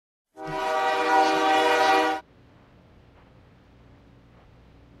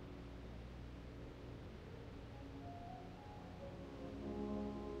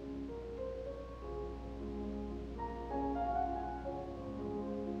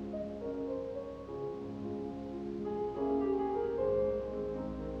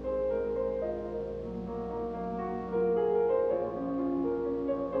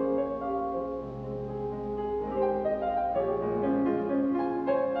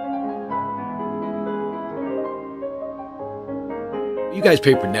You guys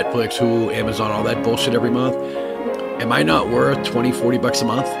pay for Netflix, Hulu, Amazon, all that bullshit every month. Am I not worth 20, 40 bucks a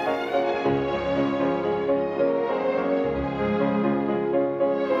month?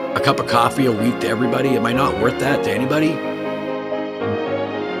 A cup of coffee a week to everybody? Am I not worth that to anybody?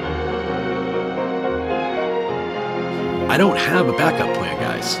 I don't have a backup plan,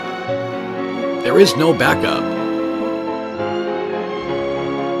 guys. There is no backup.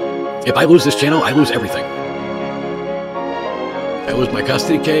 If I lose this channel, I lose everything. I lose my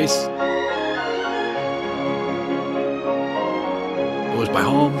custody case. I lose my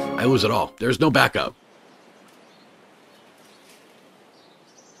home. I lose it all. There's no backup.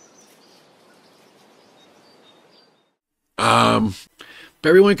 If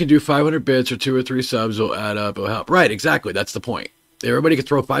everyone can do 500 bits or 2 or 3 subs, it'll add up. It'll help. Right, exactly. That's the point. Everybody can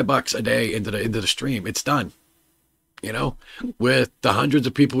throw $5 a day into the stream. It's done. You know, with the hundreds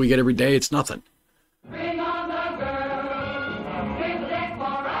of people we get every day, it's nothing. Bring on the girls, big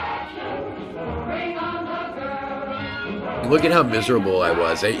decorations, bring on the girls. Look at how miserable I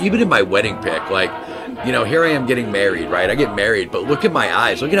was. Even in my wedding pic, like, you know, here I am getting married, right? I get married, but look at my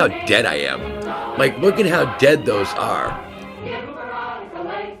eyes. Look at how dead I am. Like, look at how dead those are.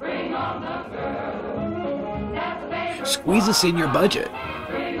 Squeeze us in your budget.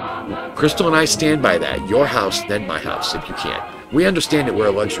 Crystal and I stand by that. Your house, then my house, if you can. We understand that we're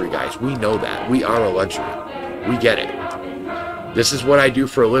a luxury, guys. We know that. We are a luxury. We get it. This is what I do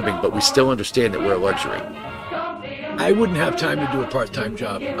for a living, but we still understand that we're a luxury. I wouldn't have time to do a part-time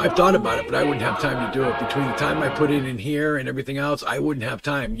job. I've thought about it, but I wouldn't have time to do it. Between the time I put it in here and everything else, I wouldn't have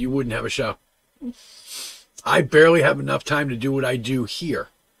time. You wouldn't have a show. I barely have enough time to do what I do here.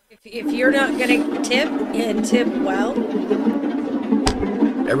 If you're not going to tip and tip well,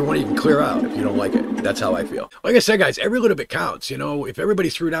 everyone you can clear out if you don't like it. That's how I feel. Like I said, guys, every little bit counts. You know, if everybody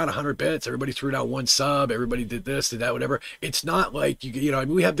threw down 100 bits, everybody threw down 1 sub, everybody did this, did that, whatever. It's not like, you know, I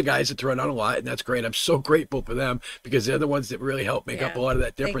mean, we have the guys that throw down a lot, and that's great. I'm so grateful for them because they're the ones that really help make up a lot of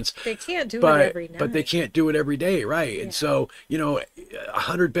that difference. They can't do it every night. But they can't do it every day, right? Yeah. And so, you know,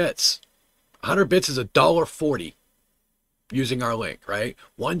 100 bits. 100 bits is $1.40. Using our link, right?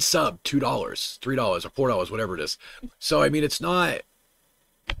 1 sub, $2, $3, or $4, whatever it is. So I mean, it's not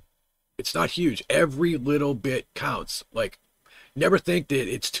huge. Every little bit counts. Like, never think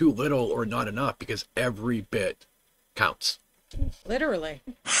that it's too little or not enough, because every bit counts. Literally.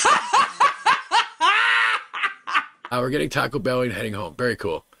 We're getting Taco Bell and heading home. Very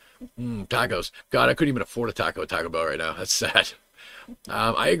cool. Tacos. God, I couldn't even afford a taco at Taco Bell right now. That's sad.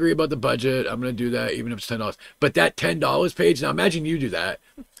 I agree about the budget. I'm going to do that even if it's $10. But that $10 page, now imagine you do that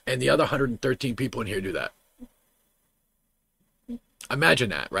and the other 113 people in here do that. Imagine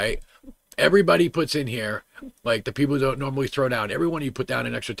that, right? Everybody puts in here, like the people who don't normally throw down, every one of you put down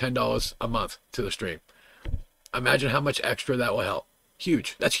an extra $10 a month to the stream. Imagine how much extra that will help.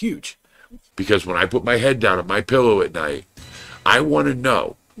 Huge. That's huge. Because when I put my head down on my pillow at night, I want to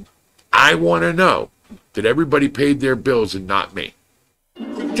know that everybody paid their bills and not me.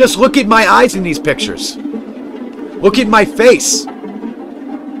 Just look at my eyes in these pictures. Look at my face.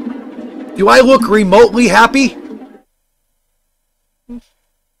 Do I look remotely happy?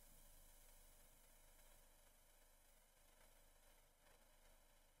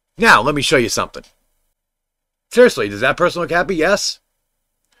 Now, let me show you something. Seriously, does that person look happy? Yes.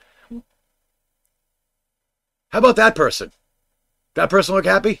 How about that person? That person look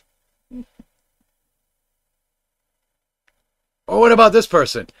happy? Or what about this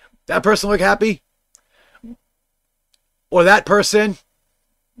person? That person look happy? Or that person?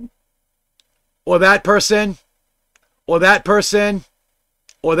 Or that person? Or that person?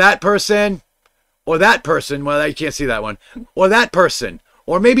 Or that person? Or that person? Well, you can't see that one. Or that person?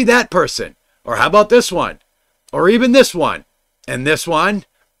 Or maybe that person? Or how about this one? Or even this one? And this one?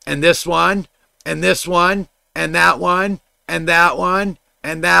 And this one? And this one? And that one? And that one?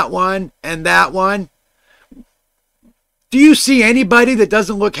 And that one? And that one? Do you see anybody that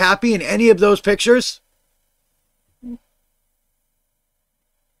doesn't look happy in any of those pictures?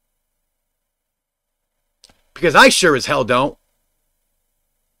 Because I sure as hell don't.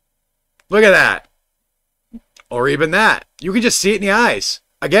 Look at that. Or even that. You can just see it in the eyes.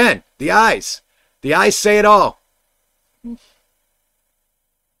 Again, the eyes. The eyes say it all.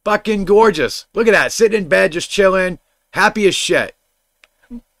 Fucking gorgeous. Look at that. Sitting in bed, just chilling. Happy as shit.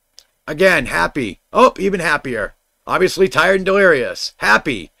 Again, happy. Oh, even happier. Obviously tired and delirious.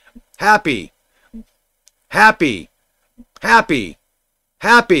 Happy. Happy. Happy. Happy.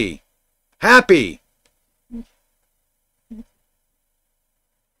 Happy. Happy.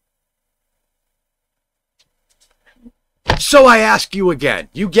 So I ask you again.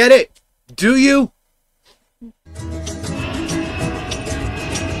 You get it? Do you?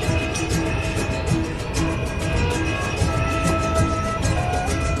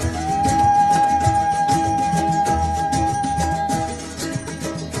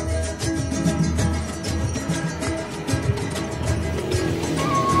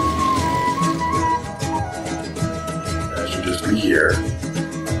 here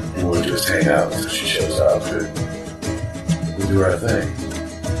and we'll just hang out until she shows up and we'll do our thing.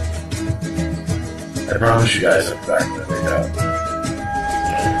 I promise you guys I'll be back when they go.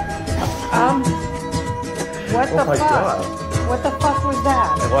 What the fuck? God. What the fuck was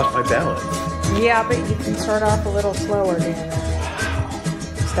that? I lost my balance. Yeah, but you can start off a little slower, damn it.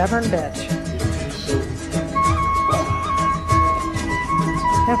 Stubborn bitch.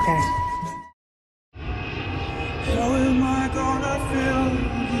 Okay. How am I gonna fill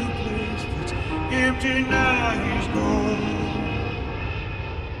the place that's empty now he's gone?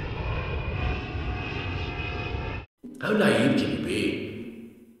 How naive can you be?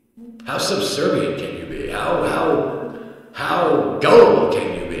 How subservient can you be? How gullible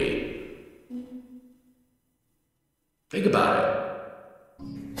can you be? Think about it.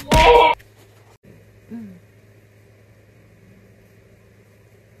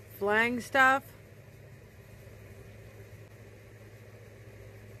 Flang stuff?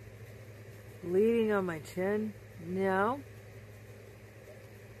 Bleeding on my chin? No.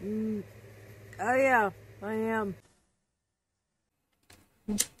 Oh yeah, I am.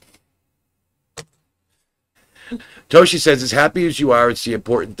 Toshi says, as happy as you are, it's the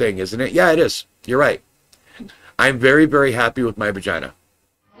important thing, isn't it? Yeah, it is. You're right. I'm very, very happy with my vagina.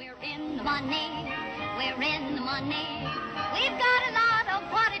 We're in the money. We're in the money. We've got a lot of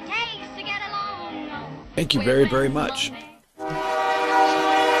what it takes to get along. Thank you very, very much. Woo!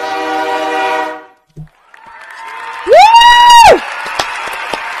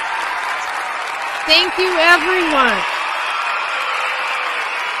 Thank you, everyone.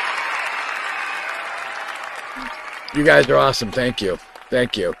 You guys are awesome. Thank you.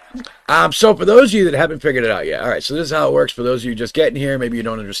 Thank you. So for those of you that haven't figured it out yet, all right, so this is how it works. For those of you just getting here, maybe you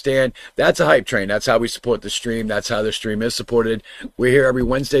don't understand, that's a hype train. That's how we support the stream. That's how the stream is supported. We're here every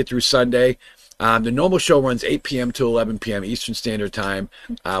Wednesday through Sunday. The normal show runs 8 p.m. to 11 p.m. Eastern Standard Time,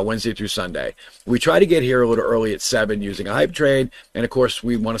 Wednesday through Sunday. We try to get here a little early at 7 using a hype train, and of course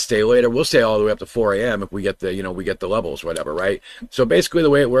we want to stay later. We'll stay all the way up to 4 a.m. if we get the, we get the levels, whatever, right? So basically the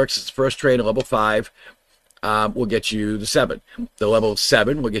way it works is the first train, level 5, will get you the 7. The level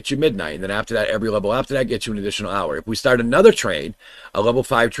 7 will get you midnight. And then after that, every level after that gets you an additional hour. If we start another train, a level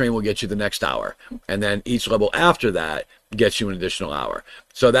 5 train will get you the next hour. And then each level after that gets you an additional hour.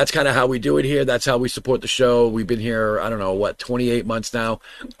 So that's kind of how we do it here. That's how we support the show. We've been here, I don't know, what, 28 months now.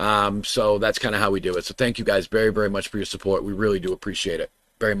 So that's kind of how we do it. So thank you guys very, very much for your support. We really do appreciate it.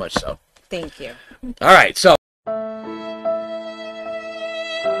 Very much so. Thank you. All right. So.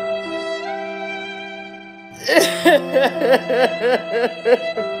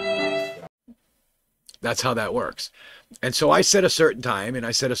 That's how that works. And so I set a certain time and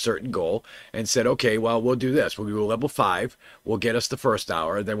I set a certain goal and said, okay, well, we'll do this. We'll go level 5. We'll get us the first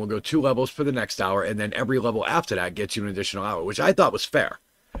hour. Then we'll go 2 levels for the next hour. And then every level after that gets you an additional hour, which I thought was fair.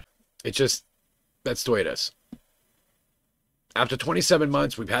 It just, that's the way it is. After 27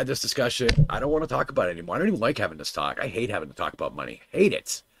 months, we've had this discussion. I don't want to talk about it anymore. I don't even like having this talk. I hate having to talk about money. Hate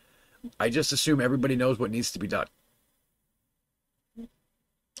it. I just assume everybody knows what needs to be done.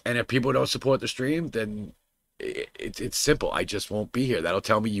 And if people don't support the stream, then it's simple. I just won't be here. That'll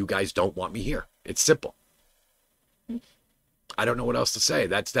tell me you guys don't want me here. It's simple. I don't know what else to say.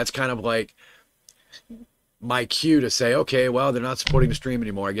 That's kind of like my cue to say, okay, well, they're not supporting the stream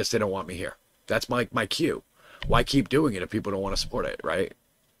anymore. I guess they don't want me here. That's my cue. Why keep doing it if people don't want to support it, right?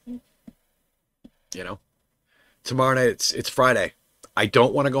 Tomorrow night, it's Friday. I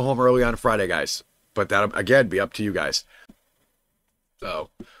don't want to go home early on Friday, guys. But that'll, again, be up to you guys. So,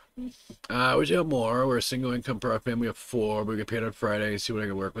 we have more. We're a single income per our family of 4. We get paid on Friday. See what I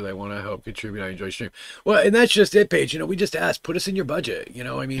can work with. I want to help contribute. I enjoy stream. Well, and that's just it, Paige. We just asked, put us in your budget.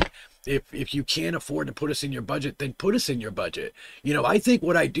 I mean, if you can't afford to put us in your budget, then put us in your budget. I think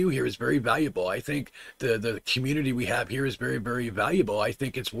what I do here is very valuable. I think the community we have here is very, very valuable. I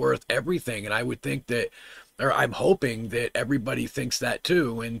think it's worth everything. And I would think that, or I'm hoping that everybody thinks that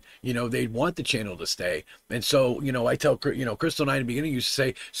too, and they want the channel to stay. And so I tell Crystal and I in the beginning used to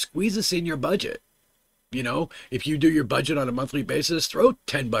say, squeeze us in your budget. If you do your budget on a monthly basis, throw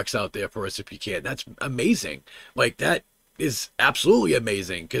 $10 out there for us if you can. That's amazing. Like, that is absolutely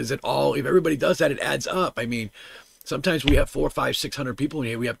amazing, because if everybody does that, it adds up. I mean, sometimes we have 400, 500, 600 people in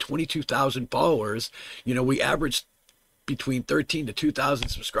here. We have 22,000 followers. We average between 13 to 2,000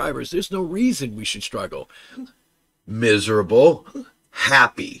 subscribers. There's no reason we should struggle. Miserable,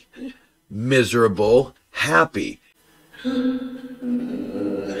 happy. Miserable, happy.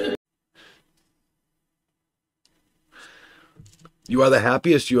 You are the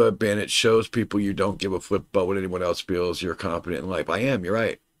happiest you have been. It shows people you don't give a flip about what anyone else feels. You're confident in life. I am. You're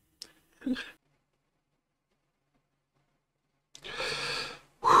right.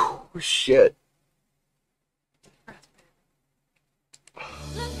 Whew, shit.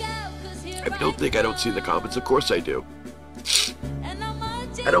 I don't think I don't see the comments. Of course I do.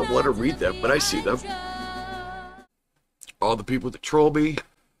 I don't want to read them, but I see them. All the people that troll me.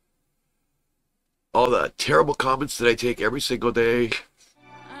 All the terrible comments that I take every single day.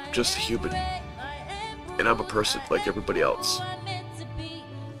 I'm just a human. And I'm a person like everybody else.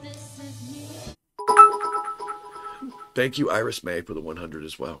 Thank you, Iris May, for the 100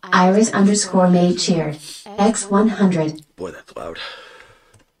 as well. Iris_May cheered. X100. Boy, that's loud.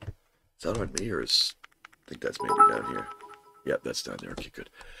 Is that on me or is... I think that's maybe down here. Yep, that's down there. Okay, good.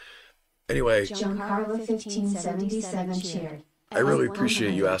 Anyway. Giancarlo 1577 cheered. I really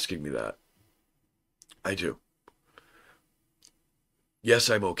appreciate you asking me that. I do. Yes,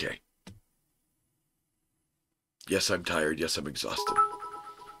 I'm okay. Yes, I'm tired. Yes, I'm exhausted.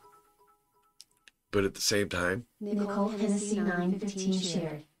 But at the same time, Nicole Hennessy 915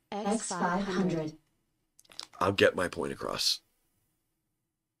 shared. X500. I'll get my point across.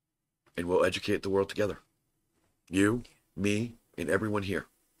 And we'll educate the world together. You, me, and everyone here.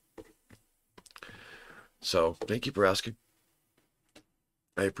 So, thank you for asking.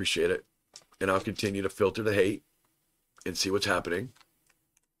 I appreciate it. And I'll continue to filter the hate and see what's happening.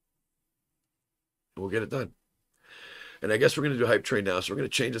 And we'll get it done. And I guess we're going to do Hype Train now, so we're going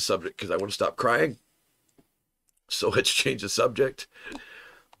to change the subject because I want to stop crying. So let's change the subject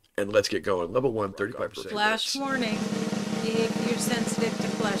and let's get going. Level 1, 35%. Flash warning. If you're sensitive to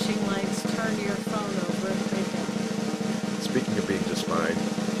flashing lights, turn your phone over and put it down. Speaking of being just fine,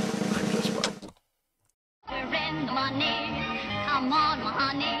 I'm just fine. We're in the money. Come on,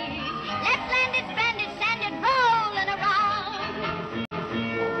 honey. Let's land it, spend it, send it rolling around.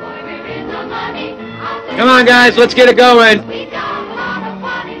 We're in the money. Come on, guys, let's get it going. We got a lot of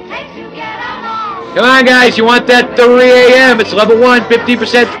what it takes to get along. Come on, guys, you want that 3 a.m. It's level 1,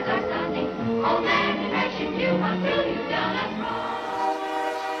 50%.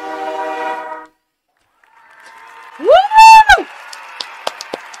 Woo!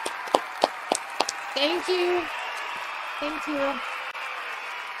 Thank you. Thank you.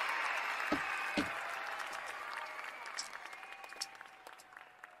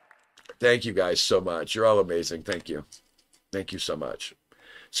 Thank you guys so much. You're all amazing. Thank you. Thank you so much.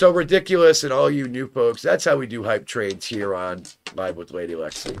 So ridiculous, and all you new folks, that's how we do Hype Trains here on Live with Lady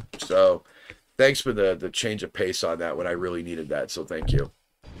Lexi. So thanks for the change of pace on that when I really needed that. So thank you.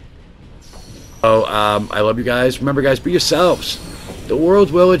 Oh, I love you guys. Remember, guys, be yourselves. The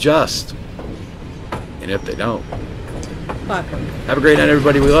world will adjust. And if they don't, Fuck 'em. have a great night,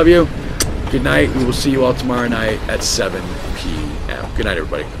 everybody. We love you. Good night. We will see you all tomorrow night at 7 p.m. Good night,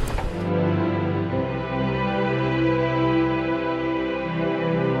 everybody.